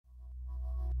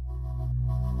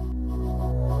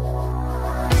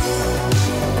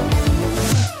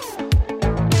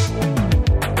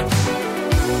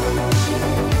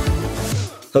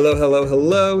Hello, hello,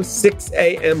 hello. 6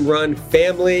 a.m. Run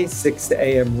family, 6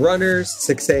 a.m. runners,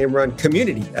 6 a.m. Run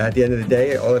community. At the end of the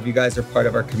day, all of you guys are part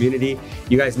of our community.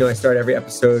 You guys know I start every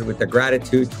episode with the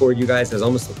gratitude toward you guys as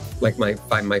almost like my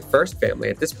first family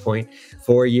at this point.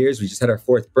 4 years. We just had our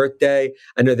 4th birthday.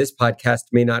 I know this podcast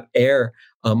may not air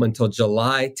until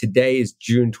July. Today is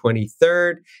June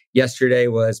 23rd. Yesterday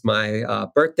was my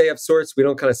birthday of sorts. We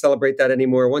don't kind of celebrate that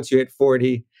anymore. Once you hit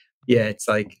 40, yeah, it's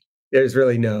like, there's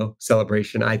really no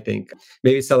celebration, I think.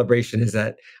 Maybe celebration is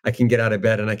that I can get out of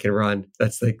bed and I can run.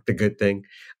 That's like the good thing.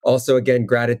 Also, again,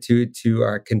 gratitude to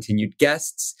our continued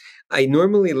guests. I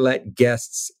normally let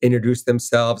guests introduce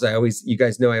themselves. You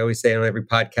guys know, I always say on every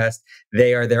podcast,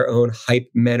 they are their own hype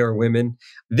men or women.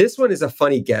 This one is a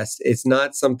funny guest. It's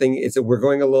not something, we're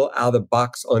going a little out of the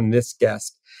box on this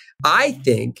guest. I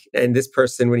think, and this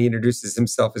person, when he introduces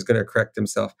himself, is going to correct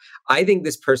himself. I think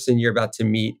this person you're about to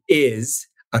meet is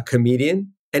a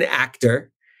comedian, an actor,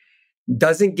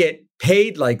 doesn't get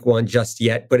paid like one just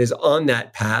yet, but is on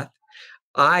that path.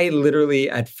 I literally,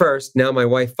 at first, now my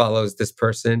wife follows this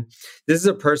person. This is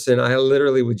a person I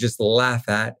literally would just laugh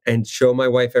at and show my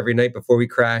wife every night before we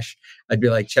crash. I'd be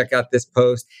like, check out this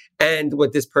post. And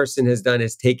what this person has done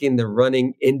is taken the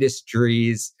running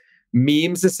industry's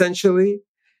memes, essentially,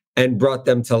 and brought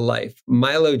them to life.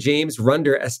 Milo James,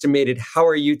 underestimated. How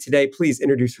are you today? Please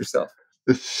introduce yourself.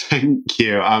 Thank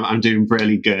you. I'm doing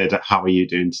really good. How are you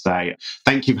doing today?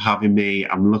 Thank you for having me.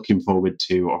 I'm looking forward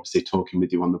to obviously talking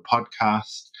with you on the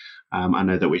podcast. I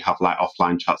know that we have like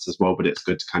offline chats as well, but it's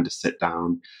good to kind of sit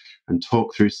down and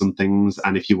talk through some things.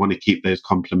 And if you want to keep those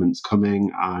compliments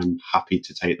coming, I'm happy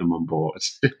to take them on board.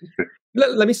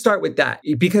 Let me start with that,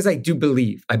 because I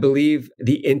believe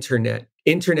the internet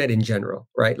in general,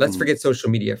 right? Let's forget social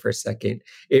media for a second.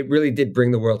 It really did bring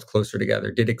the world closer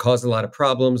together. Did it cause a lot of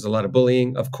problems, a lot of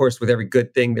bullying? Of course, with every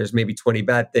good thing, there's maybe 20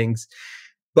 bad things.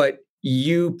 But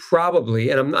you probably,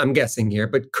 and I'm guessing here,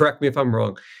 but correct me if I'm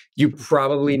wrong, you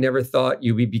probably never thought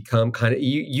you would become kind of,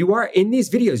 you are in these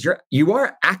videos, you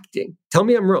are acting. Tell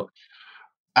me I'm wrong.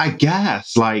 I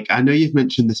guess, like, I know you've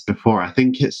mentioned this before. I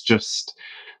think it's just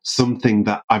something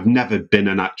that I've never been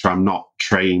an actor. I'm not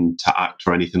trained to act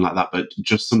or anything like that, but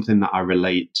just something that I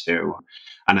relate to.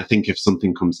 And I think if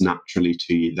something comes naturally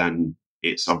to you, then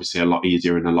it's obviously a lot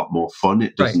easier and a lot more fun.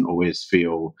 It doesn't always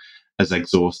feel as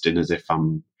exhausting as if I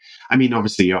mean,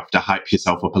 obviously you have to hype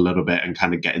yourself up a little bit and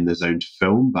kind of get in the zone to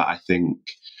film. But I think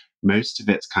most of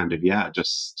it's kind of,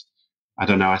 just, I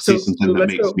don't know. I see something that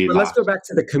makes me laugh. Let's go back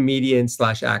to the comedian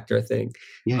 / actor thing.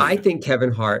 Yeah. I think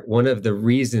Kevin Hart, one of the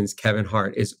reasons Kevin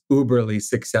Hart is uberly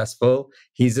successful,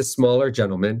 he's a smaller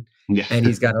gentleman. Yeah. And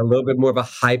he's got a little bit more of a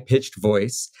high-pitched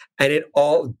voice, and it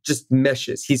all just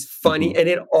meshes. He's funny, and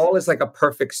it all is like a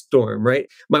perfect storm, right?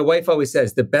 My wife always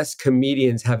says the best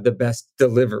comedians have the best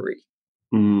delivery.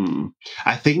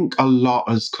 I think a lot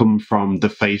has come from the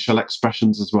facial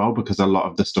expressions as well, because a lot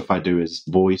of the stuff I do is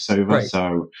voiceover.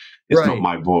 So it's not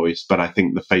my voice, but I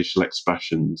think the facial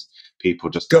expressions, people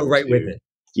just go right with it.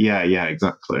 Yeah,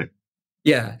 exactly.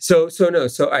 Yeah. So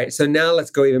all right. So now let's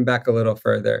go even back a little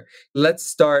further. Let's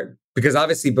start, because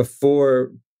obviously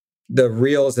before the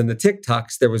reels and the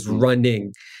TikToks, there was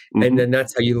running. And then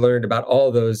that's how you learned about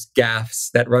all those gaffes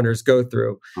that runners go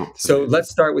through. Absolutely. So let's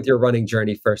start with your running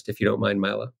journey first, if you don't mind,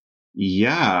 Milo.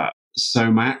 Yeah. So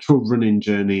my actual running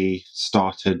journey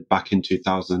started back in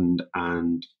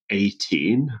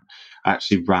 2018. I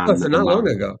actually ran. Oh, so not long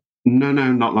ago. No,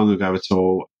 not long ago at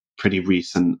all. Pretty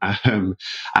recent. And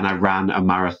I ran a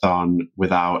marathon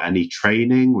without any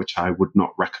training, which I would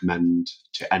not recommend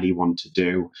to anyone to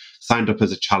do. Signed up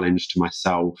as a challenge to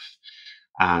myself.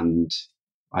 And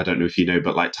I don't know if you know,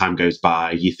 but like time goes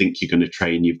by, you think you're going to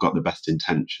train, you've got the best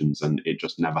intentions, and it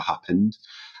just never happened.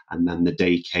 And then the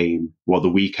day came, the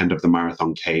weekend of the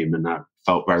marathon came, and I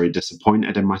felt very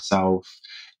disappointed in myself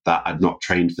that I'd not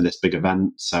trained for this big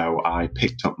event. So I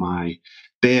picked up my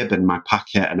bib and my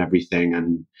packet and everything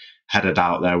and headed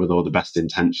out there with all the best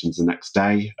intentions the next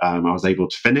day. I was able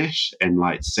to finish in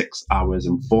like 6 hours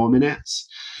and 4 minutes.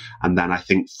 And then I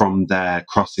think from there,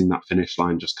 crossing that finish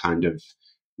line just kind of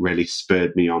really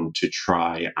spurred me on to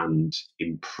try and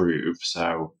improve.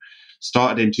 So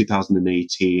started in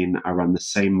 2018. I ran the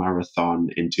same marathon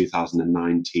in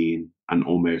 2019 and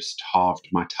almost halved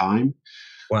my time.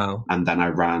 Wow. And then I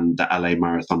ran the LA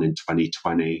Marathon in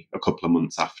 2020, a couple of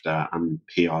months after, and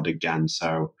PR'd again.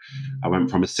 So I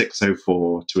went from a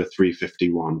 6:04 to a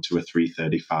 3:51 to a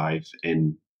 3:35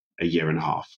 in a year and a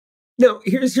half. Now,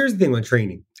 here's the thing on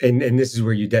training, and this is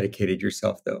where you dedicated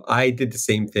yourself, though. I did the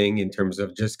same thing in terms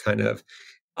of just kind of,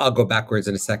 I'll go backwards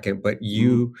in a second, but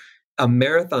a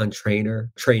marathon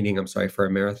training for a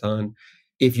marathon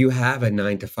if you have a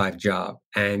 9 to 5 job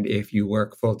and if you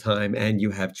work full time and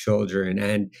you have children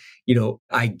and,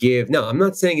 I give, no, I'm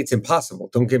not saying it's impossible.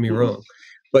 Don't get me Hmm. wrong.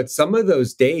 But some of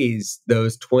those days,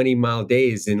 those 20-mile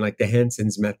days in like the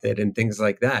Hanson's method and things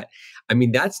like that, I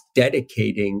mean, that's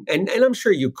dedicating. And I'm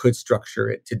sure you could structure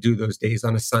it to do those days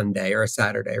on a Sunday or a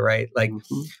Saturday, right? Like,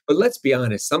 Hmm. but let's be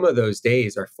honest, some of those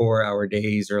days are 4 hour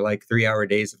days or like 3 hour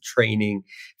days of training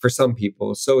for some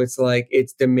people. So it's like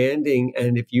it's demanding.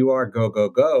 And if you are go, go,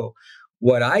 go,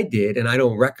 what I did, and I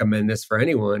don't recommend this for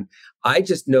anyone, I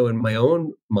just know in my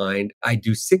own mind, I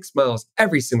do 6 miles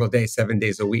every single day, 7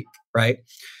 days a week, right?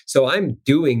 So I'm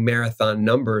doing marathon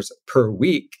numbers per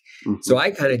week. So Hmm. I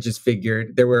kind of just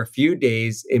figured there were a few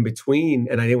days in between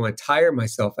and I didn't want to tire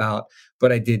myself out,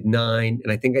 but I did 9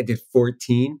 and I think I did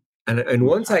 14. And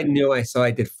once I Okay. knew I saw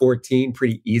I did 14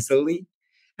 pretty easily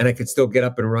and I could still get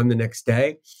up and run the next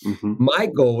day, Hmm. my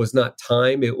goal was not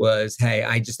time. It was, hey,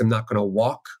 I just am not going to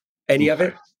walk any of Okay.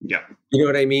 it. Yeah. You know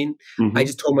what I mean? I Hmm.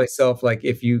 just told myself, like,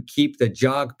 if you keep the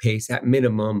jog pace at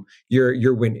minimum,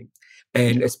 you're winning.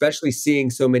 And Yeah. especially seeing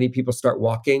so many people start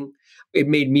walking, it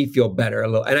made me feel better a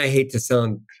little. And I hate to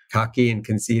sound cocky and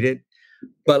conceited,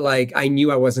 but like I knew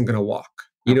I wasn't going to walk.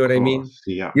 You know Of what I mean? course.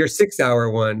 Yeah. Your 6 hour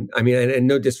one, I mean, and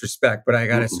no disrespect, but I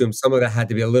got to Mm-mm. assume some of that had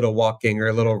to be a little walking or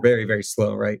a little very, very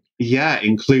slow, right? Yeah,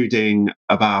 including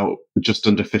about just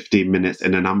under 15 minutes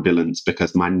in an ambulance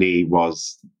because my knee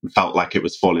was felt like it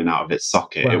was falling out of its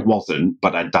socket. It Wow. wasn't,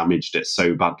 but I damaged it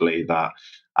so badly that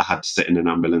I had to sit in an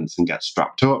ambulance and get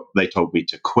strapped up. They told me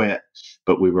to quit,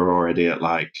 but we were already at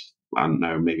like, I don't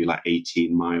know, maybe like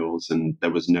 18 miles, and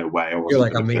there was no way I You're wasn't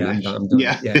like, going to yeah, I'm done. finish. I'm done.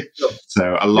 Yeah. Yeah. No,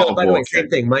 So a lot no, of by the way, same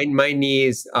walking. thing. My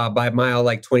knees by mile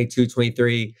like 22,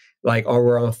 23, like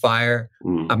are on fire.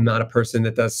 Mm, I'm not a person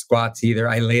that does squats either.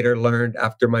 I later learned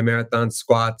after my marathon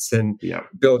squats and yeah.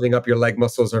 building up your leg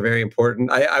muscles are very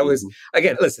important. I was, Hmm.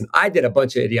 again, listen, I did a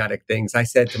bunch of idiotic things. I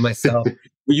said to myself,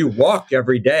 you walk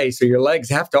every day, so your legs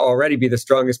have to already be the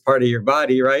strongest part of your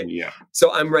body, right? Yeah.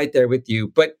 So I'm right there with you.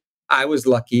 But I was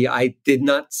lucky. I did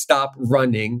not stop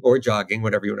running or jogging,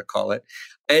 whatever you want to call it.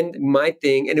 And my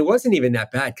thing, and it wasn't even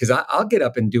that bad because I'll get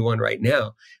up and do one right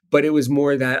now. But it was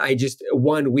more that I just,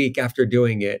 1 week after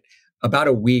doing it, about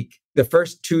a week, the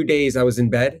first 2 days I was in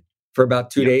bed for about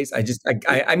two Yeah. days. I just,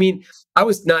 Yeah. I mean, I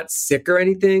was not sick or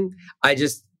anything. I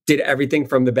just did everything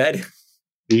from the bed.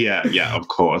 Yeah, yeah, of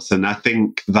course. And I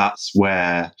think that's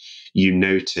where you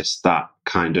notice that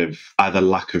kind of either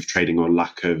lack of training or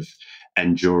lack of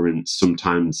endurance.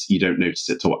 Sometimes you don't notice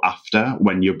it till after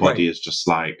when your Right. body is just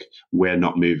like, we're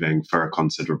not moving for a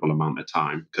considerable amount of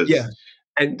time Yeah. because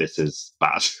And this is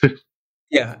bad.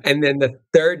 yeah, and then the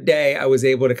 3rd day, I was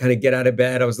able to kinda get out of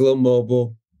bed, I was a little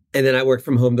mobile, and then I worked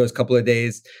from home those couple of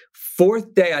days.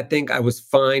 4th day, I think I was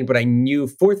fine, but I knew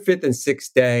 4th, 5th, and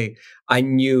 6th day, I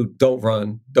knew, "Don't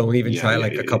run, don't even Yeah, try, yeah,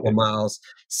 like, a yeah, couple yeah. miles."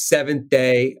 7th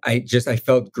day, I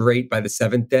felt great by the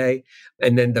 7th day,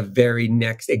 and then the very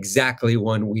next exactly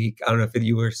 1 week, I don't know if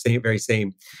you were same very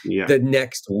same, Yeah. the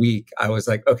next week, I was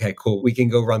like, "Okay, cool, we can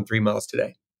go run 3 miles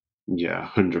today." Yeah,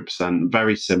 100%.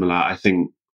 Very similar. I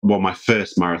think, well, my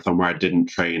first marathon where I didn't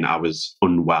train, I was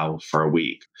unwell for a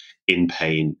week, in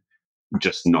pain,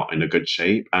 just not in a good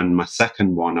shape. And my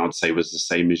second one, I would say, was the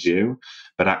same as you.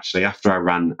 But actually, after I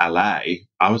ran LA,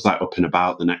 I was like up and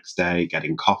about the next day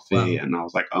getting coffee. Wow, And I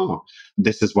was like, oh,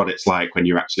 this is what it's like when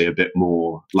you're actually a bit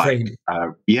more like, trained.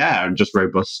 yeah, and just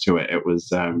robust to it. It was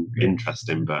Yeah.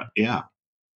 interesting. But yeah,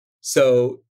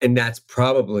 So, and that's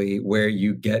probably where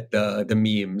you get the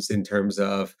memes in terms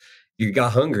of you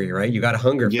got hungry, right? You got a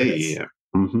hunger yeah, for yeah, this. yeah.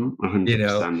 Mm-hmm, You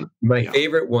know, 100%. my Yeah.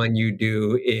 favorite one you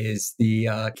do is the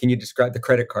can you describe the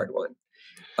credit card one?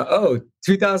 Oh,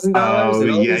 $2,000 Oh,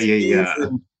 and all yeah, these yeah, fees yeah.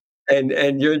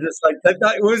 and you're just like,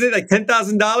 what was it, like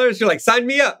 $10,000? You're like, sign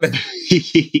me up.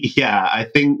 Yeah, I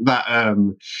think that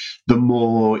the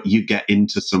more you get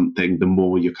into something, the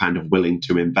more you're kind of willing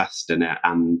to invest in it.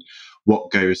 And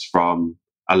what goes from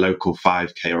a local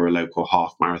 5K or a local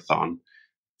half marathon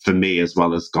for me, as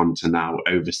well as gone to now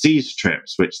overseas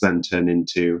trips, which then turn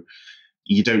into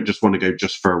you don't just want to go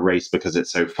just for a race because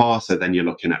it's so far. So then you're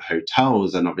looking at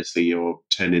hotels and obviously you're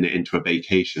turning it into a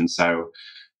vacation. So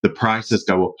the prices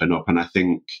go up and up. And I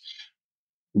think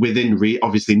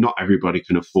obviously not everybody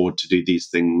can afford to do these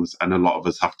things and a lot of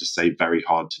us have to save very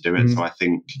hard to do it, so Mhm. I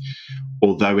think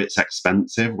although it's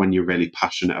expensive, when you're really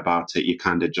passionate about it, you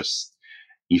kind of just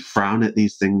you frown at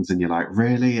these things and you're like,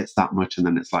 really, it's that much? And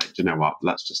then it's like, do you know what,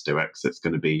 let's just do it because it's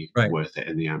going to be Right. worth it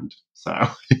in the end. So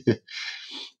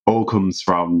all comes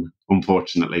from,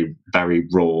 unfortunately, very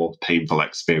raw painful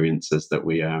experiences that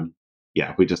we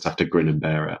yeah, we just have to grin and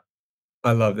bear it.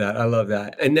 I love that. I love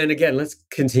that. And then again, let's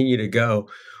continue to go.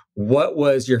 What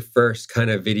was your first kind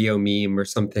of video meme or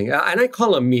something? And I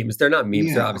call them memes. They're not memes.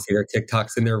 They're Yeah. obviously they're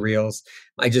TikToks and they're reels.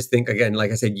 I just think again,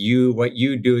 like I said, what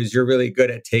you do is you're really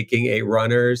good at taking a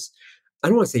runner's, I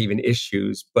don't want to say even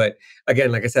issues, but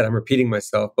again, like I said, I'm repeating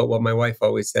myself, but what my wife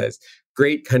always says,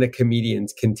 great kind of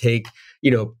comedians can take,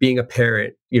 being a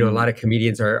parent, a Mm, lot of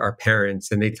comedians are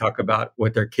parents and they talk about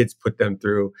what their kids put them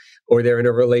through, or they're in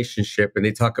a relationship and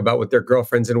they talk about what their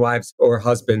girlfriends and wives or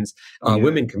husbands, yeah.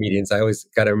 women comedians. I always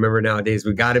got to remember nowadays,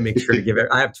 we got to make sure to give it.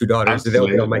 I have two daughters, so they'll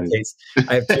get on my Absolutely. case.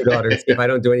 I have two daughters. If I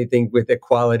don't do anything with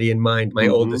equality in mind, my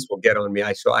Hmm. oldest will get on me.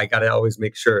 So I got to always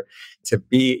make sure to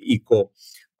be equal.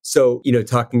 So,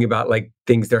 talking about like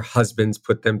things their husbands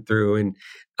put them through. And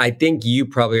I think you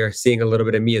probably are seeing a little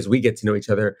bit of me as we get to know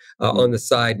each other. On the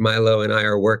side, Milo and I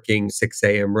are working 6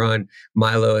 a.m. run.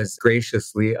 Milo has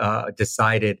graciously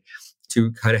decided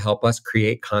to kind of help us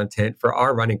create content for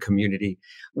our running community.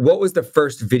 What was the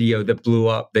first video that blew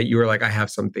up that you were like, I have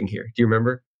something here? Do you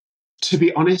remember? To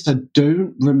be honest, I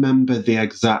don't remember the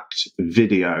exact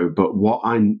video, but what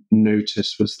I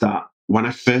noticed was that when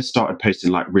I first started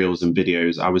posting like reels and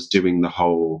videos, I was doing the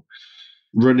whole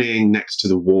running next to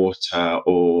the water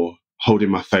or holding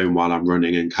my phone while I'm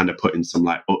running and kind of putting some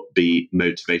like upbeat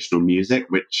motivational music,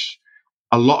 which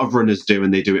a lot of runners do,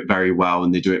 and they do it very well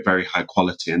and they do it very high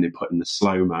quality and they put in the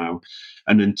slow mo.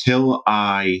 And until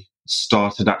I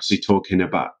started actually talking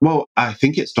about, well, I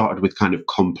think it started with kind of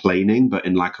complaining, but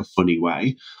in like a funny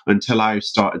way, until I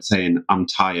started saying, I'm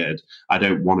tired, I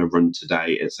don't want to run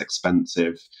today, it's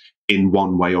expensive in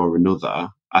one way or another.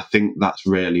 I think that's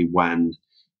really when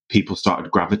people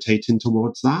started gravitating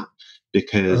towards that Uh-huh.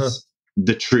 because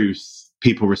the truth,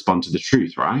 people respond to the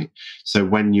truth, right? So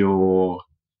when you're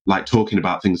like talking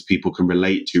about things people can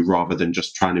relate to rather than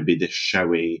just trying to be this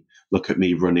showy, look at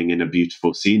me running in a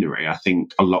beautiful scenery, I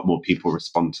think a lot more people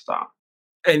respond to that.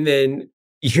 And then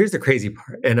here's the crazy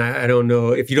part. And I don't know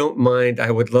if you don't mind,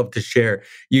 I would love to share.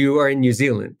 You are in New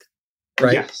Zealand,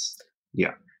 right? Yes.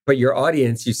 Yeah. But your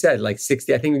audience, you said like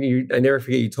 60, I think I never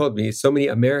forget you told me so many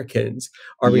Americans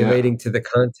are Yeah. relating to the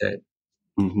content.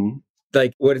 Hmm.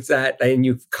 Like, what is that? And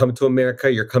you've come to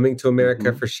America, you're coming to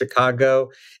America Hmm. for Chicago.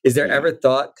 Is there Yeah. ever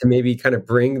thought to maybe kind of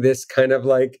bring this kind of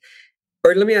like,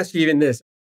 or let me ask you even this,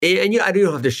 and I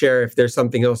don't have to share if there's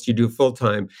something else you do full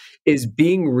time, is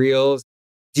being real.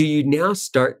 Do you now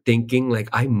start thinking like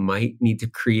I might need to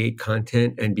create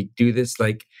content and do this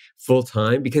like full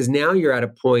time? Because now you're at a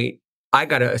point, I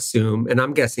got to assume, and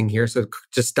I'm guessing here, so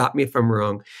just stop me if I'm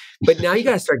wrong, but now you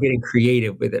got to start getting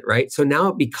creative with it, right? So now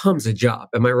it becomes a job.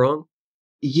 Am I wrong?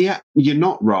 Yeah, you're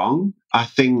not wrong. I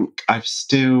think I've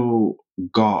still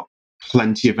got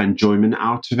plenty of enjoyment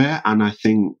out of it. And I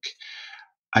think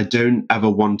I don't ever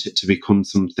want it to become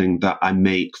something that I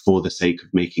make for the sake of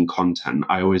making content.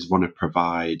 I always want to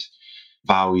provide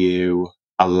value,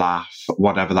 a laugh,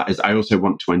 whatever that is. I also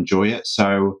want to enjoy it.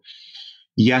 So,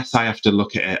 yes, I have to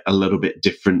look at it a little bit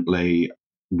differently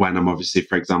when I'm obviously,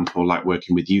 for example, like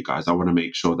working with you guys. I want to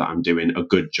make sure that I'm doing a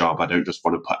good job. I don't just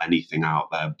want to put anything out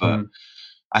there. But Mhm.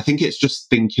 I think it's just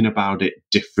thinking about it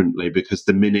differently because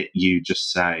the minute you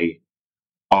just say,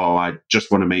 oh, I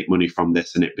just want to make money from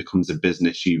this and it becomes a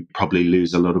business, you probably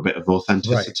lose a little bit of Right.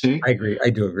 authenticity. I agree. I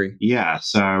do agree. Yeah.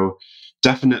 So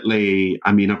definitely,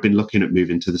 I mean, I've been looking at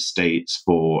moving to the States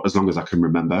for as long as I can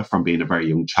remember from being a very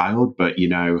young child. But,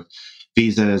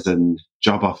 visas and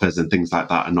job offers and things like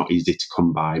that are not easy to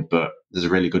come by. But there's a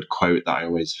really good quote that I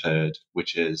always heard,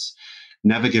 which is,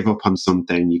 never give up on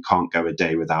something you can't go a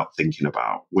day without thinking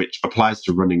about, which applies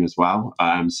to running as well.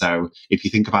 So if you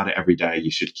think about it every day,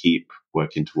 you should keep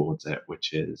working towards it,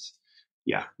 which is,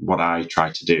 yeah, what I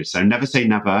try to do. So never say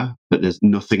never, but there's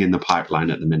nothing in the pipeline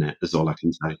at the minute, is all I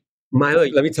can say. Milo,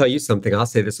 let me tell you something. I'll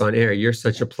say this on air. You're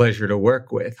such a pleasure to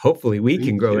work with. Hopefully, we can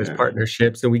Thank grow as you.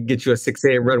 partnerships and we can get you a 6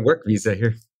 a.m. run work visa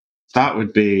here. That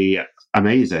would be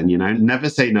amazing. Never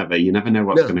say never. You never know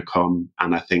what's No. going to come.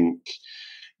 And I think,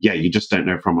 yeah, you just don't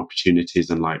know from opportunities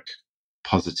and like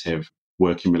positive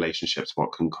working relationships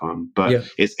what can come. But Yeah.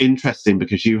 it's interesting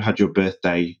because you had your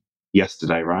birthday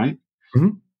yesterday, right?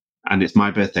 Mhm. And it's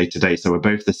my birthday today. So we're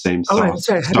both the same Oh, that's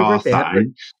right. Happy star birthday. Happy birthday.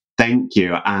 sign. Thank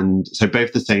you. And so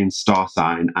both the same star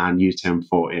sign, and you turn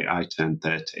 40, I turn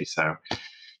 30. So,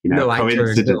 No, I turned, no,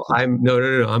 coincidences.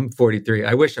 no, I'm 43.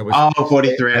 I wish I was, Oh,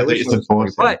 43. I I thought wish you I said was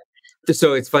 40. 40. But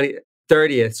so it's funny,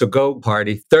 30th, so go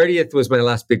party. 30th was my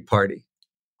last big party.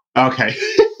 Okay.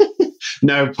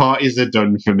 No, parties are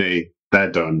done for me.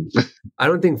 They're done. I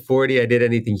don't think 40, I did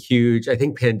anything huge. I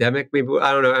think pandemic, maybe,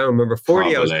 I don't know. I don't remember.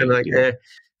 40, I was kind Probably. of like, Yeah.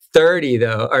 30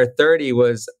 though, or 30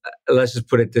 was, let's just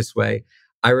put it this way.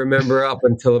 I remember up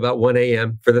until about 1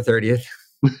 a.m. for the 30th.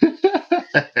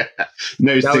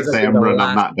 No That was, 6 I think, a.m. the run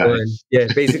on last that day. one. Yeah,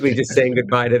 basically just saying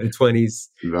goodbye to the 20s.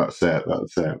 That's it.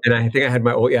 That's it. And I think I had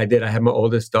I did. I had my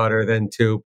oldest daughter then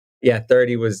too. Yeah,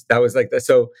 30 was like that.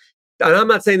 So, and I'm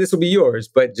not saying this will be yours,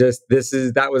 but just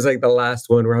that was like the last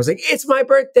one where I was like, it's my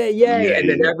birthday, yay. Yeah, And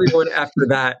then everyone after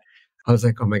that, I was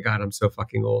like, oh my God, I'm so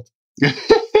fucking old. yeah.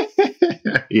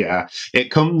 Yeah,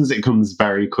 it comes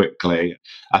very quickly.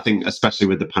 I think especially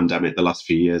with the pandemic, the last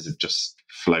few years have just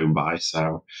flown by.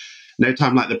 So no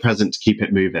time like the present to keep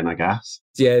it moving, I guess.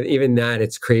 Yeah, even that,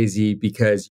 it's crazy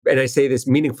because, and I say this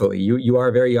meaningfully, you are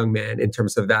a very young man in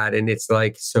terms of that. And it's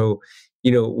like, so,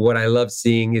 what I love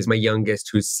seeing is my youngest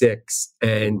who's 6,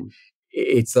 and Mm,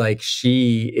 it's like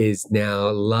she is now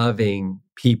loving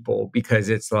people because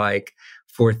it's like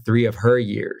for 3 of her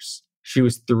years, she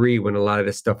was 3 when a lot of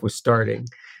this stuff was starting.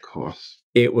 of course.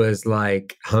 It was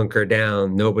like hunker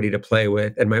down, nobody to play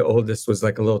with. And my oldest was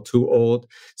like a little too old.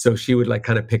 So she would like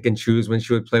kind of pick and choose when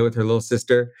she would play with her little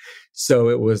sister. So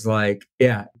it was like,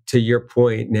 yeah, to your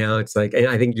point now, it's like, and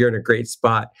I think you're in a great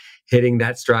spot hitting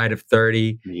that stride of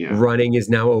 30. Yeah. Running is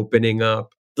now opening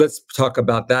up. Let's talk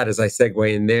about that as I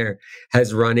segue in there.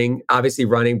 Obviously,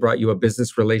 running brought you a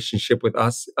business relationship with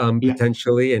us, Yeah.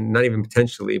 potentially, and not even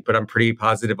potentially, but I'm pretty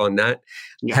positive on that.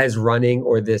 Yeah. Has running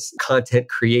or this content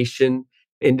creation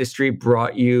industry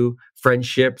brought you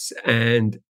friendships,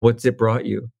 and what's it brought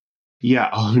you? Yeah,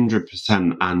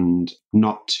 100%. And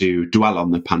not to dwell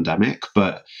on the pandemic,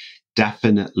 but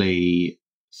definitely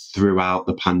throughout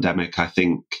the pandemic, I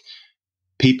think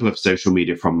people of social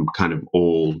media from kind of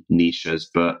all niches,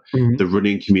 but Mhm. the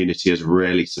running community has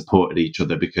really supported each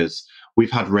other because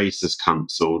we've had races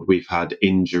cancelled, we've had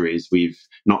injuries, we've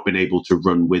not been able to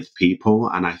run with people.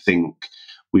 And I think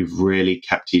we've really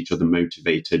kept each other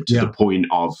motivated to the Yeah. point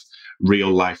of real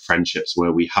life friendships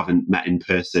where we haven't met in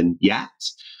person yet.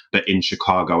 But in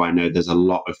Chicago, I know there's a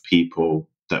lot of people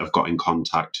that have got in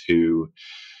contact who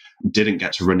didn't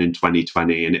get to run in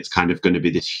 2020, and it's kind of going to be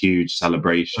this huge Wow.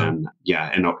 celebration,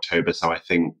 yeah, in October. So I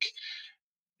think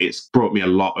it's brought me a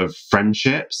lot of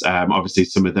friendships. Obviously,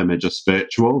 some of them are just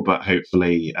virtual, but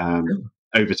hopefully,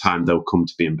 over time they'll come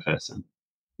to be in person.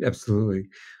 Absolutely.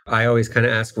 I always kind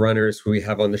of ask runners who we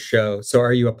have on the show. So,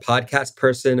 are you a podcast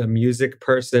person, a music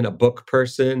person, a book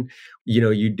person?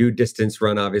 You do distance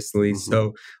run, obviously. Hmm.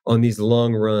 So, on these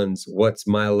long runs, what's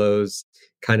Milo's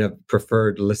kind of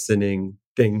preferred listening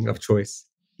thing of choice?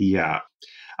 Yeah,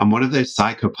 I'm one of those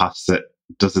psychopaths that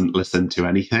doesn't listen to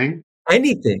anything.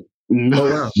 Anything. No, Oh,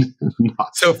 wow.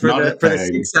 not, So, for not a the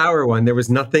thing. 6 hour one, there was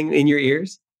nothing in your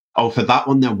ears? Oh, for that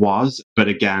one there was, but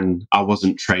again, I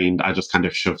wasn't trained. I just kind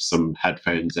of shoved some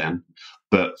headphones in.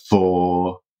 But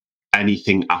for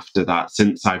anything after that,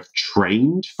 since I've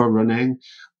trained for running,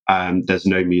 there's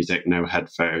no music, no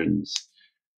headphones,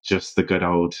 just the good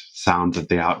old sounds of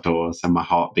the outdoors and my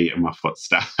heartbeat and my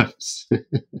footsteps.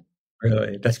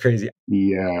 Really? That's crazy.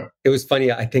 Yeah, It was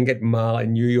funny. I think at Mile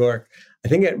in New York, I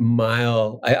think at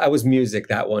Mile, I was music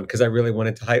that one because I really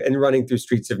wanted to hike and running through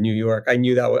streets of New York. I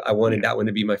knew that I wanted yeah. that one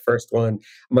to be my first one.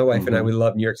 My wife and I, Hmm. we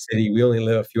love New York City. We only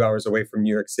live a few hours away from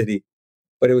New York City.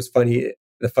 But it was funny.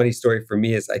 The funny story for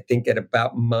me is I think at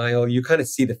about Mile, you kind of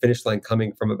see the finish line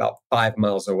coming from about 5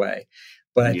 miles away.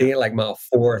 But I Yeah, think at like mile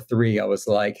 4 or 3, I was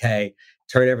like, hey,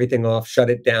 turn everything off, shut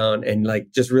it down, and like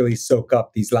just really soak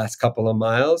up these last couple of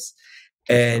miles.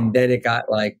 for And sure. then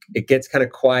it gets kind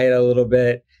of quiet a little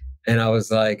bit. And I was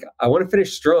like, I want to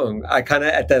finish strong. I kind of,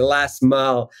 at the last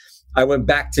mile, I went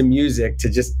back to music to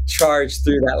just charge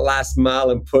through that last mile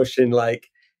and push and like,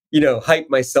 hype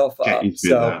myself Get up. you through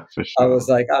So there for I was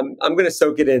sure. like, I'm going to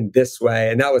soak it in this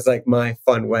way. And that was like my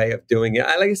fun way of doing it.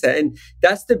 Like I said, and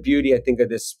that's the beauty, I think, of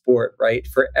this sport, right?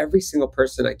 For every single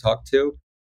person I talk to,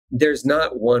 there's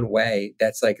not one way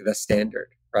that's like the standard,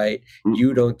 right? You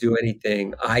Mm-mm. don't do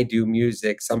anything. I do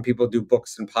music. Some people do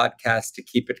books and podcasts to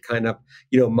keep it kind of,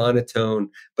 monotone,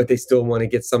 but they still want to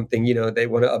get something, they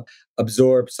want to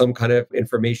absorb some kind of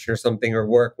information or something or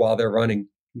work while they're running.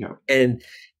 Yeah, And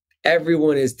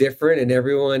everyone is different and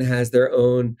everyone has their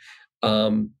own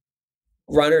um,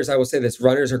 runners. I will say this: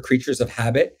 runners are creatures of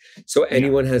habit. So yeah,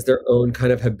 anyone has their own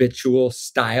kind of habitual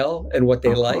style and what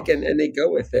they of like, and, course. and they go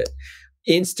with it.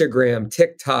 Instagram,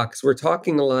 TikToks, we're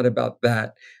talking a lot about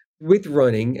that with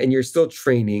running, and you're still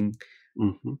training.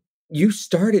 Hmm. You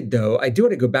started, though, I do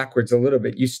want to go backwards a little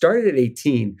bit. You started at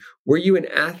 18. Were you an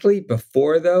athlete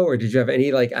before, though, or did you have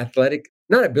any like athletic,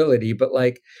 not ability, but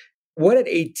like what at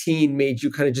 18 made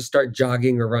you kind of just start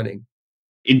jogging or running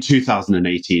In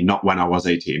 2018, not when I was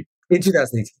 18. in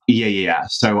 2018? Yeah, yeah, yeah.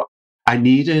 So I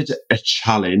needed a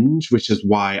challenge, which is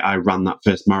why I ran that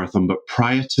first marathon. But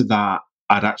prior to that,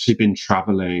 I'd actually been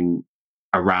traveling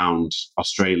around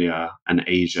Australia and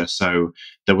Asia. So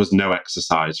there was no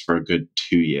exercise for a good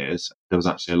 2 years. There was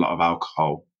actually a lot of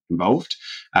alcohol involved.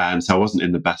 So I wasn't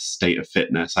in the best state of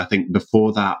fitness. I think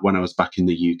before that, when I was back in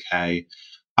the UK,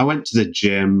 I went to the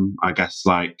gym, I guess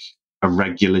like a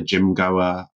regular gym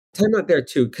goer. Time out there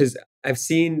too, because I've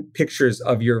seen pictures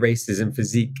of your races and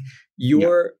physique. Yeah.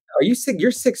 Are you 6?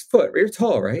 You're 6 foot. You're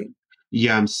tall, right?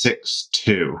 Yeah, I'm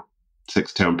 6'2".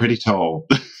 6'2". I'm pretty tall.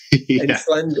 And Yeah.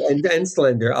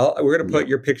 slender. We're gonna Yeah. put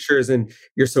your pictures and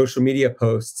your social media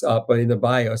posts up in the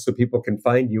bio so people can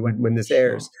find you when this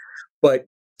airs. Sure. But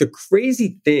the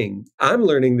crazy thing, I'm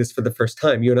learning this for the first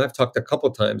time. You and I've talked a couple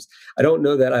times. I don't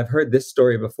know that I've heard this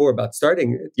story before about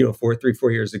starting,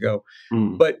 4 years ago.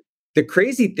 Mm. But the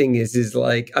crazy thing is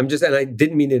like and I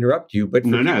didn't mean to interrupt you, but for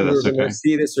No, no, people who are that's gonna okay.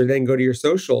 see this or then go to your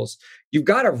socials, you've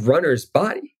got a runner's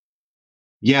body.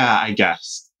 Yeah, I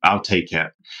guess I'll take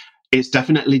it. It's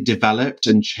definitely developed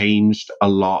and changed a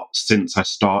lot since I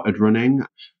started running.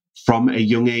 From a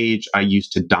young age, I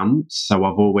used to dance, so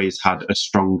I've always had a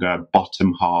stronger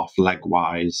bottom half leg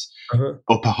wise. Uh-huh.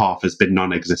 Upper half has been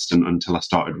non-existent until I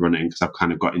started running because I've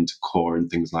kind of got into core and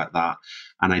things like that.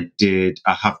 And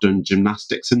I have done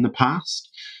gymnastics in the past.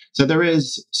 So there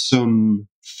is some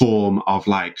form of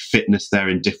like fitness there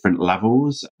in different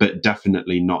levels, but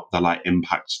definitely not the like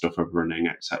impact stuff of running,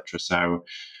 etc. So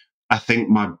I think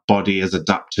my body has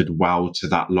adapted well to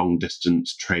that long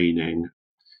distance training.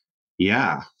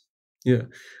 Yeah. Yeah.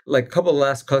 Like, couple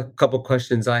last couple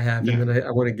questions I have, and Yeah. then I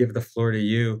wanna give the floor to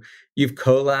you. You've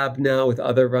collabed now with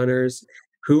other runners.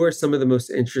 Who are some of the most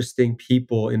interesting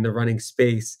people in the running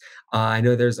space? I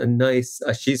know there's a nice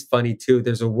she's funny too.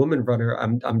 There's a woman runner,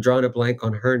 I'm drawing a blank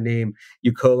on her name,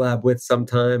 you collab with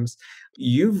sometimes.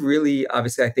 You've really,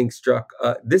 obviously, I think, struck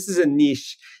this is a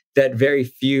niche that very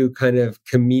few kind of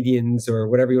comedians or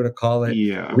whatever you wanna call it,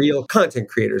 Yeah. real content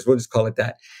creators, we'll just call it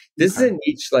that. This is Okay. a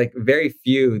niche like very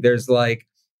few. There's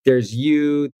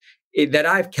you that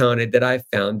I've counted, that I've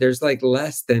found. There's like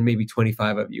less than maybe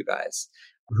 25 of you guys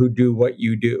who do what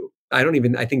you do. I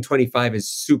think 25 is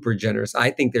super generous. I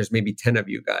think there's maybe 10 of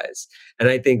you guys. And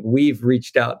I think we've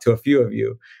reached out to a few of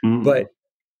you. But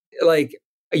Mm. like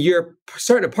you're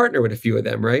starting to partner with a few of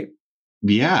them, right?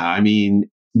 Yeah. I mean,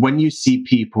 when you see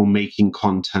people making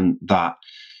content that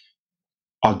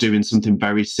are doing something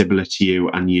very similar to you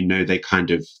and you know they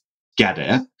kind of get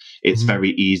it, it's Mhm. very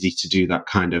easy to do that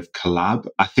kind of collab.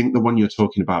 I think the one you're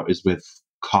talking about is with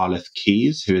Carlith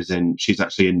Keys, she's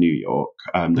actually in New York,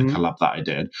 the Mhm. collab that I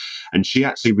did. And she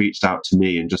actually reached out to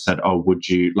me and just said, oh, would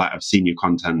you, like, I've seen your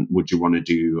content, would you want to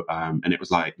do, and it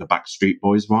was like the Backstreet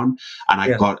Boys one. And I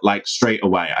Yeah. got, like, straight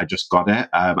away, I just got it.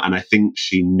 And I think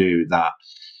she knew that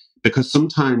because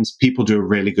sometimes people do a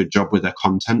really good job with their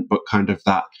content, but kind of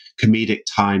that comedic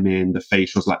timing, the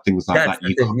facials, like things like That's that,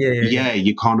 the thing. Yeah, yeah, yeah. yeah,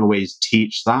 you can't always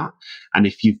teach that. And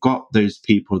if you've got those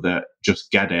people that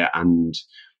just get it and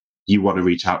you want to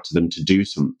reach out to them to do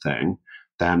something,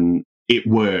 then it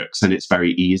works and it's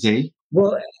very easy.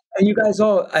 Well, and you guys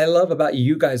all I love about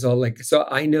you guys all, like, so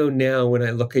I know now when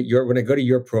I go to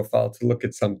your profile to look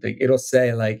at something, it'll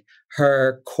say like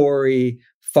her, Corey,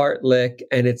 Fartlick,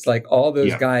 and it's like all those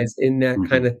Yeah. guys in that Hmm.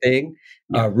 kind of thing.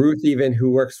 Yeah. Ruth even, who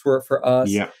works for us.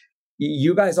 Yeah.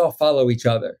 You guys all follow each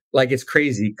other. Like, it's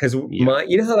crazy because Yeah.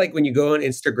 you know how like when you go on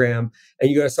Instagram and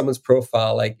you go to someone's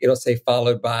profile, like it'll say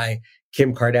followed by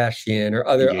Kim Kardashian or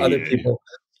Yeah. other Yeah. people.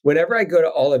 Whenever I go to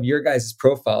all of your guys'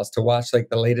 profiles to watch like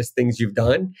the latest things you've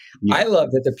done, I Yeah.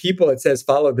 love that the people it says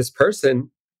follow this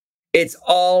person, it's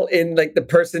all in like the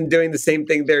person doing the same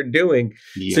thing they're doing.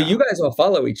 So Yeah. you guys all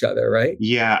follow each other, right?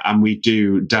 Yeah, and we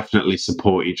do definitely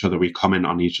support each other. We comment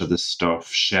on each other's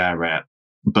stuff, share it.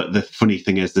 But the funny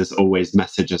thing is, there's always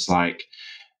messages like,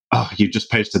 oh, you just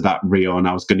posted that reel and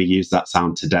I was going to use that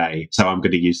sound today. So I'm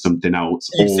going to use something else.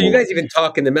 So you Or, guys even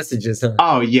talk in the messages, huh?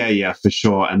 oh, yeah, yeah, for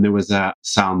sure. And there was a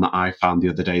sound that I found the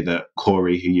other day that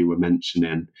Corey, who you were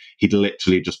mentioning, he'd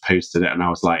literally just posted it. And I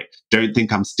was like, don't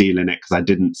think I'm stealing it because I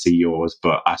didn't see yours,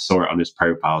 but I saw it on his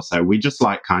profile. So we just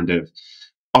like kind of,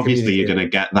 obviously you're going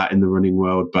Communicating. to get that in the running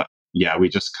world, but yeah, we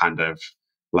just kind of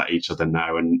let each other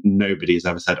know. And nobody's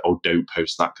ever said, oh, don't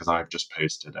post that because I've just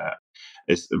posted it.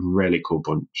 It's a really cool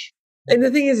bunch. And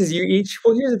the thing is you each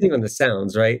well, here's the thing on the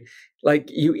sounds, right? Like,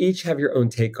 you each have your own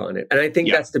take on it, and I think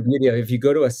Yeah, that's the beauty of it. If you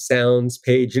go to a sounds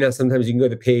page, sometimes you can go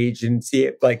to the page and see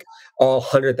it, like, all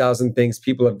 100,000 things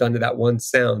people have done to that one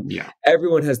sound. yeah,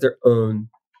 Everyone has their own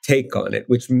take on it,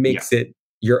 which yeah, makes it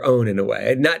your own in a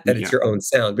way, and not that it's yeah. your own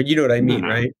sound, but you know what I No, mean, no.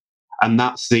 right? And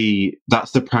that's the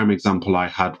prime example I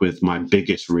had with my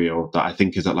biggest reel that I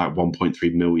think is at like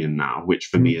 1.3 million now, which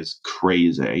for me Mhm. is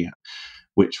crazy.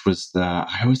 which was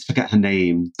I always forget her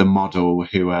name, the model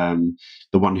who,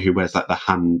 the one who wears like the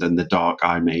hand and the dark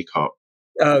eye makeup.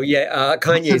 Oh yeah, What's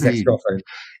her Kanye's name? ex-girlfriend.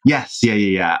 Yes, yeah,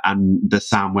 yeah, yeah. And the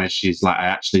sound where she's like, I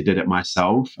actually did it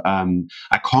myself.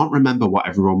 I can't remember what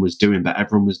everyone was doing, but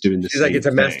everyone was doing the She's like, same it's a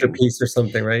thing. masterpiece or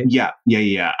something, right? Yeah, yeah,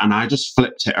 yeah. And I just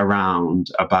flipped it around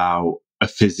about a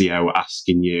physio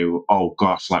asking you, oh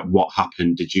gosh, like what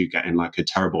happened? Did you get in like a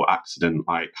terrible accident?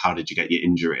 Like, how did you get your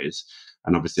injuries?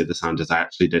 And obviously the sound is I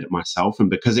actually did it myself. And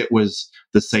because it was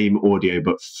the same audio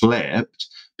but flipped,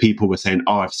 people were saying,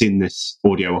 oh, I've seen this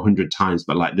audio 100 times,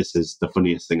 but like this is the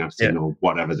funniest thing I've Yeah, seen or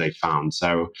whatever they found.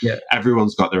 So yeah.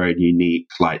 everyone's got their own unique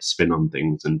like spin on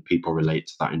things and people relate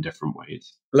to that in different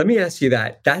ways. Let me ask you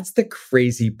that. That's the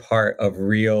crazy part of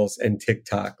Reels and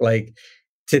TikTok. Like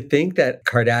to think that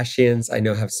Kardashians, I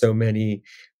know, have so many,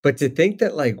 but to think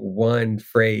that like one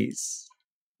phrase,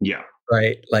 Yeah.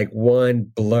 right? Like one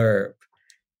blurb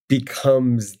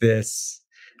becomes this.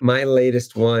 My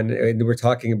latest one, and we're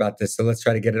talking about this, so let's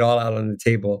try to get it all out on the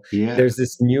table. Yeah. There's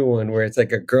this new one where it's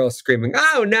like a girl screaming,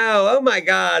 "Oh no, oh my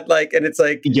God!" Like, and it's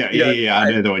like, Yeah, you yeah, know, yeah, yeah. I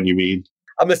know the one you mean.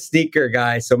 I'm a sneaker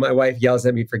guy, so my wife yells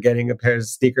at me for getting a pair of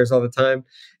sneakers all the time,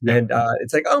 Yeah. and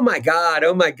it's like, oh my god,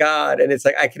 and it's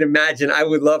like I can imagine. I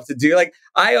would love to do like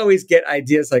I always get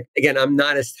ideas. Like again, I'm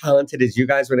not as talented as you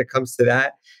guys when it comes to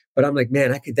that, but I'm like,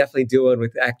 man, I could definitely do one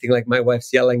with acting like my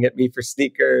wife's yelling at me for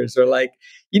sneakers, or like,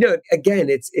 again,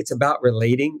 it's about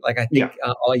relating. Like I Yeah. think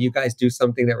all you guys do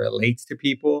something that relates to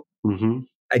people. Hmm.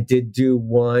 I did do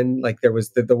one, like there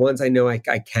was the ones I know I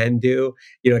can do.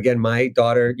 Again, my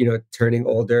daughter, turning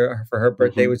older for her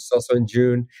birthday, Hmm. which is also in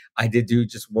June. I did do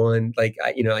just one, like,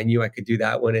 I knew I could do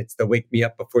that one. It's the wake me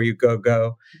up before you go,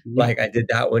 go. Yeah. Like I did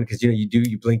that one because,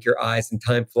 you blink your eyes and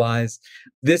time flies.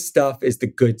 This stuff is the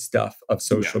good stuff of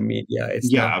Yeah. social media. It's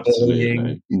Yeah, not bullying.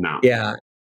 absolutely. No. Yeah.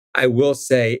 I will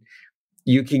say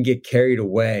you can get carried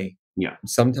away. Yeah.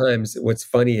 Sometimes what's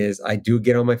funny is I do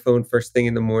get on my phone first thing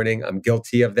in the morning. I'm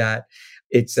guilty of that.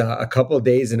 It's a couple of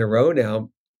days in a row now.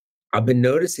 I've been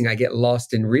noticing I get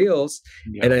lost in reels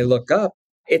and Yeah. I look up.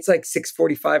 It's like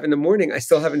 6:45 in the morning. I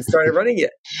still haven't started running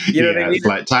yet. You know what I Yeah, mean? it's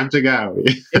like time to go.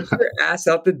 Get your ass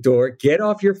out the door, get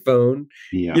off your phone,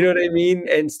 you Yeah. know what I mean,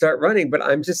 and start running. But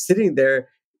I'm just sitting there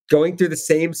going through the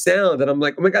same sound, and I'm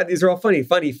like, oh my god, these are all funny,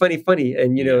 funny, funny, funny,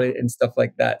 and Yeah. and stuff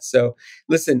like that. So,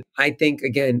 listen, I think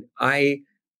again, I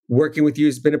working with you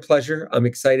has been a pleasure. I'm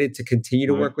excited to continue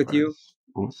to work with you. Likewise.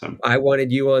 Awesome. I wanted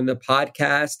you on the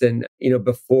podcast, and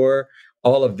before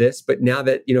all of this, but now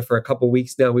that for a couple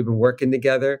weeks now we've been working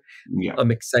together. Yeah.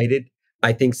 I'm excited.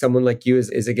 I think someone like you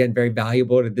is again very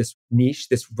valuable to this niche,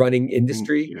 this running Thank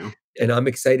industry. you. And I'm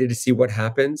excited to see what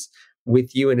happens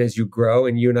with you and as you grow.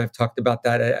 And you and I've talked about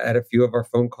that at a few of our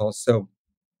phone calls. So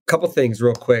couple things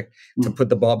real quick to Mm. put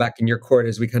the ball back in your court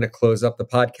as we kind of close up the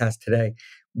podcast today.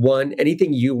 One,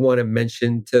 anything you want to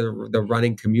mention to the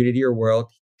running community or world,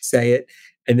 say it.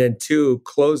 And then two,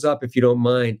 close up, if you don't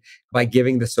mind, by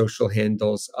giving the social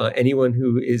handles. Anyone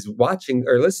who is watching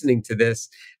or listening to this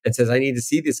and says, I need to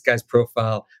see this guy's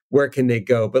profile, where can they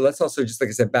go? But let's also just, like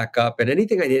I said, back up. And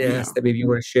anything I didn't Yeah. ask that maybe you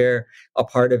want to share a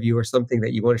part of you or something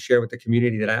that you want to share with the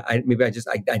community that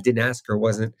I didn't ask or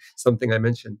wasn't something I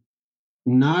mentioned.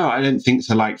 No, I don't think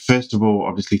so. Like, first of all,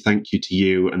 obviously, thank you to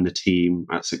you and the team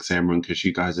at 6 a.m. Run because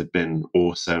you guys have been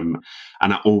awesome.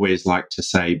 And I always like to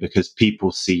say, because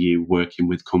people see you working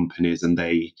with companies and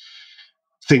they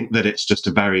think that it's just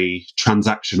a very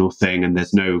transactional thing and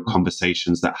there's no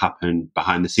conversations that happen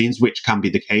behind the scenes, which can be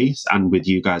the case. And with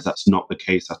you guys, that's not the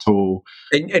case at all.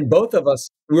 And both of us,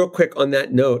 real quick on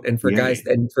that note, Yeah.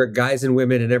 and for guys and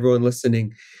women and everyone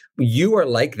listening, you are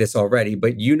like this already,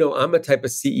 but I'm a type of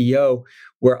CEO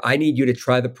where I need you to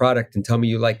try the product and tell me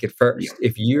you like it Yeah. first.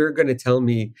 If you're going to tell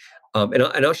me, and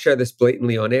I'll share this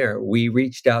blatantly on air, we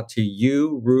reached out to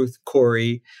you, Ruth,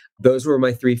 Corey. Those were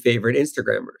my three favorite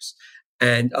Instagrammers.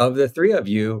 And of the three of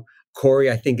you, Corey,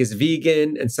 I think, is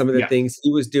vegan, and some of the Yeah. things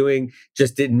he was doing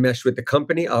just didn't mesh with the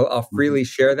company. I'll Hmm. freely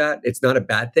share that. It's not a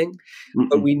bad thing,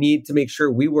 but we need to make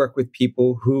sure we work with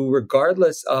people who,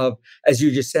 regardless of, as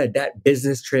you just said, that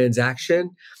business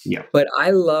transaction. Yeah. But I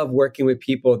love working with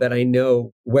people that I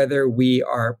know, whether we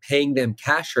are paying them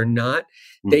cash or not,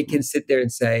 they Hmm. can sit there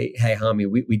and say, hey, Hami,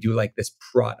 we do like this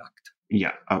product.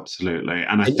 Yeah, absolutely.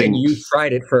 And I And think you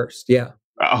tried it first. Yeah.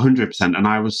 100%. And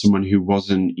I was someone who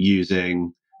wasn't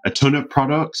using a ton of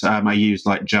products. I used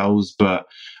like gels, but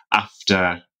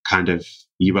after kind of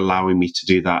you allowing me to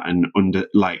do that and under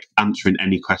like answering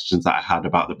any questions that I had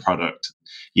about the product,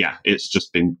 yeah, it's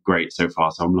just been great so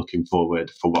far. So I'm looking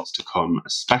forward for what's to come,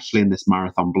 especially in this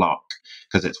marathon block,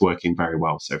 because it's working very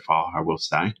well so far, I will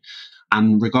say.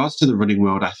 And regards to the running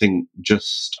world, I think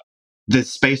just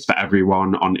there's space for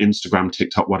everyone on Instagram,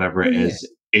 TikTok, whatever Oh it yeah.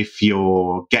 is. If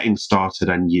you're getting started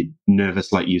and you're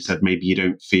nervous, like you said, maybe you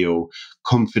don't feel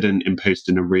confident in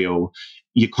posting a reel,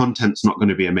 your content's not going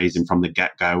to be amazing from the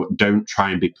get go. Don't try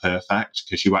and be perfect,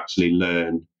 because you actually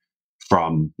learn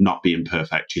from not being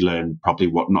perfect. You learn probably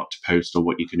what not to post or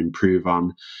what you can improve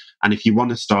on. And if you want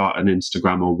to start an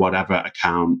Instagram or whatever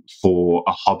account for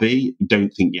a hobby, don't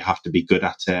think you have to be good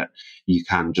at it. You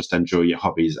can just enjoy your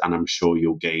hobbies, and I'm sure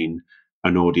you'll gain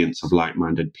an audience of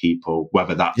like-minded people,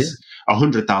 whether Yeah. that's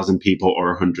 100,000 people or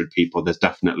 100 people. There's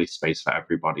definitely space for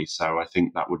everybody. So I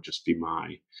think that would just be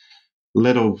my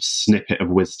little snippet of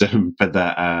wisdom for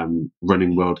the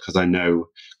running world, because I know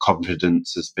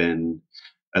confidence has been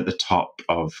at the top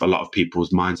of a lot of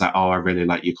people's minds, like, oh, I really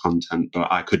like your content, but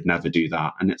I could never do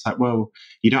that. And it's like, well,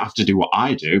 you don't have to do what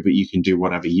I do, but you can do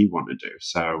whatever you want to do.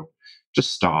 So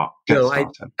just start, get No,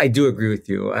 started. I do agree with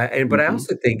you. But I Hmm.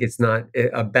 also think it's not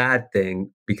a bad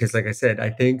thing because, like I said, I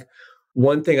think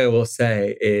one thing I will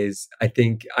say is I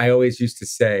think I always used to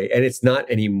say, and it's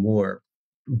not anymore,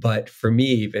 but for me,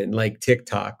 even like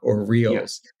TikTok or Yeah.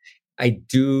 Reels, I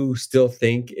do still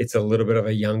think it's a little bit of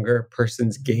a younger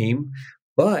person's game.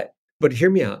 But hear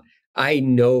me out. I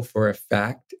know for a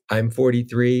fact I'm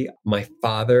 43. My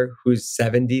father, who's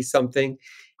 70 something,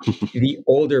 the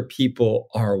older people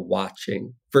are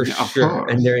watching for Yeah, of sure, and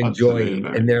course. they're enjoying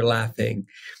Absolutely. and they're laughing.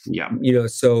 Yeah.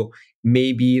 So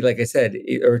maybe, like I said,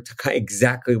 or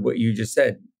exactly what you just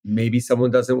said, maybe someone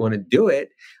doesn't want to do it,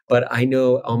 but I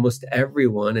know almost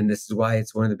everyone, and this is why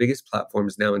it's one of the biggest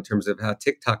platforms now in terms of how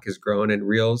TikTok has grown, and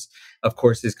Reels, of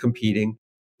course, is competing.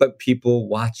 But people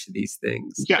watch these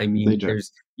things. Yeah, I they mean, do.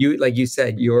 there's you, like you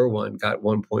said, your one got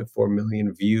 1.4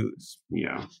 million views.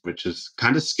 Yeah, which is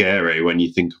kind of scary when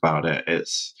you think about it.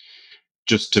 It's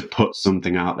just to put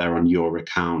something out there on your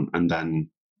account and then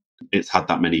it's had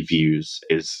that many views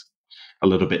is a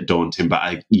little bit daunting,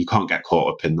 but you can't get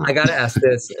caught up in I that. gotta ask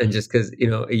this, and just because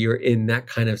you're in that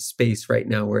kind of space right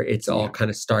now where it's all Yeah, kind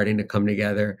of starting to come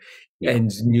together. yeah.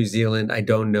 And New Zealand, I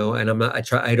don't know, and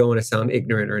I don't want to sound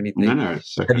ignorant or No, anything. no,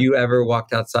 it's Have okay. you ever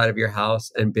walked outside of your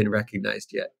house and been recognized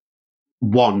yet?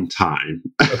 One time.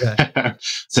 Okay.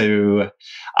 So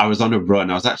I was on a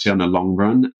run. I was actually on a long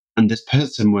run, and this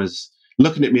person was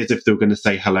looking at me as if they were going to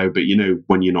say hello, but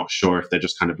when you're not sure if they're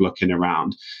just kind of looking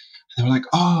around. They were like,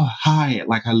 "Oh, hi!"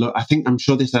 Like I think I'm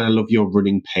sure they said, "I love your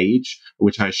running page,"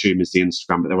 which I assume is the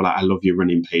Instagram. But they were like, "I love your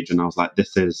running page," and I was like,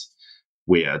 "This is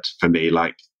weird for me,"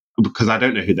 like because I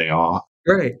don't know who they are.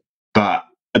 Right. But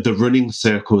the running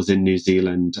circles in New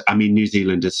Zealand, I mean, New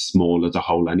Zealand is small as a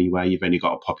whole anyway. You've only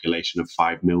got a population of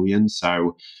 5 million.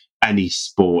 So any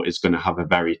sport is going to have a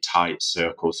very tight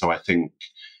circle. So I think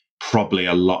probably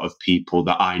a lot of people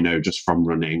that I know just from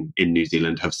running in New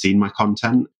Zealand have seen my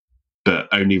content, but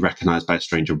only recognized by a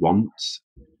stranger once.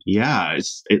 Yeah,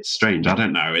 it's strange. I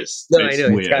don't know. No, I It's know it's got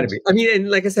to weird. be. I mean,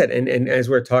 and like I said, and as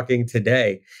we're talking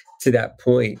today, to that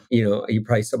point, you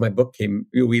probably saw my book came.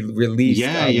 We released.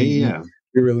 Yeah, yeah, yeah.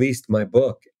 We released my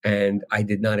book, and I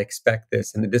did not expect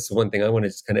this. And this is one thing I want to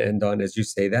just kind of end on as you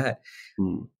say that.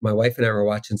 Mm. My wife and I were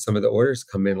watching some of the orders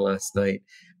come in last night.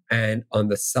 And on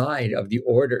the side of the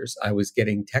orders, I was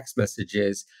getting text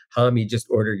messages. Hami just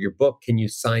ordered your book. Can you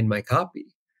sign my copy?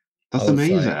 I That's was like,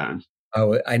 amazing.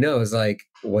 I know. I was like,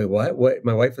 wait, what? What?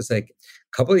 My wife was like,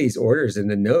 a couple of these orders in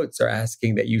the notes are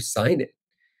asking that you sign it.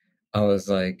 I was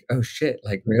like, oh shit,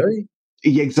 like really?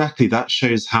 Yeah, exactly. That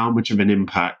shows how much of an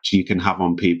impact you can have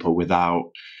on people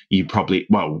without you probably,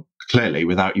 well, clearly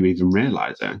without you even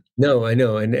realizing. No, I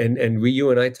know. And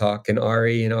you and I talk, and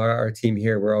Ari and our team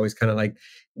here, we're always kind of like,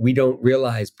 we don't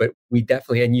realize, but we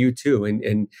definitely, and you too.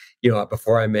 And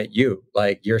before I met you,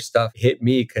 like your stuff hit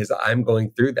me because I'm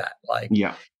going through that. Like,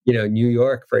 Yeah. New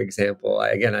York, for example.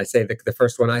 I say the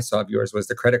first one I saw of yours was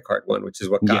the credit card one, which is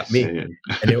what got Yes. me. Yeah,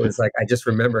 And it yeah. was like, I just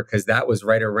remember because that was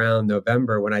right around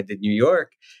November when I did New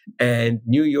York. And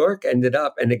New York ended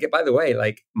up, and again, by the way,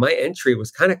 like my entry was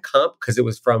kind of comp because it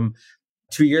was from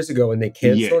 2 years ago when they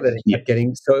canceled and Yes. it kept Yes.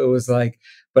 getting, so it was like,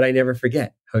 but I never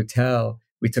forget hotel.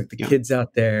 We took the Yeah. kids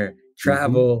out there, Hmm.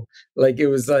 travel. Like it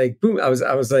was like, boom. I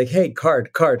was like, hey,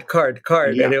 card, card, card, card.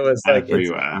 And Yeah. it was like,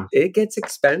 Everywhere. it gets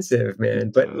expensive, It man.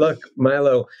 But look, does.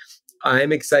 Milo,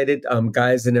 I'm excited.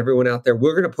 Guys and everyone out there,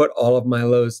 we're going to put all of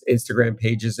Milo's Instagram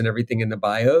pages and everything in the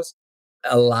bios.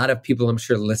 A lot of people, I'm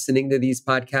sure, listening to these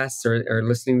podcasts or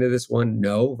listening to this one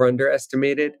know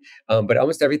Runderestimated, but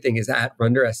almost everything is at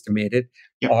Runderestimated.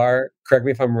 Yep. Correct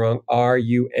me if I'm wrong,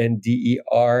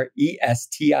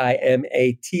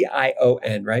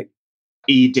 Runderestimation, right?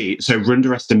 ED. So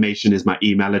Runderestimation is my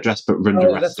email address, but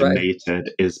Oh, that's right. Runderestimated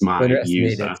is my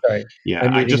Underestimated. user. Sorry. Yeah,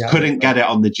 I'm I reading just that couldn't get myself.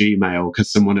 it on the Gmail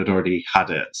because someone had already had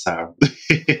it. So,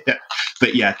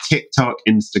 but yeah, TikTok,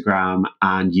 Instagram,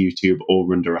 and YouTube all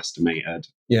Runderestimated,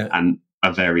 Yeah. and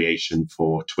a variation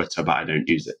for Twitter, but I don't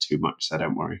use it too much, so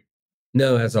don't worry.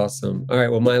 No, that's awesome. All right.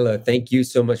 Well, Milo, thank you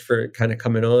so much for kind of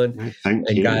coming on. No, thank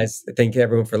And you. guys, thank you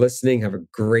everyone for listening. Have a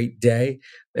great day.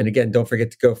 And again, don't forget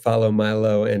to go follow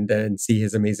Milo and then see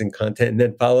his amazing content. And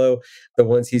then follow the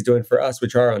ones he's doing for us,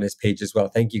 which are on his page as well.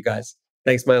 Thank you guys.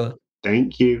 Thanks, Milo.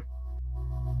 Thank you.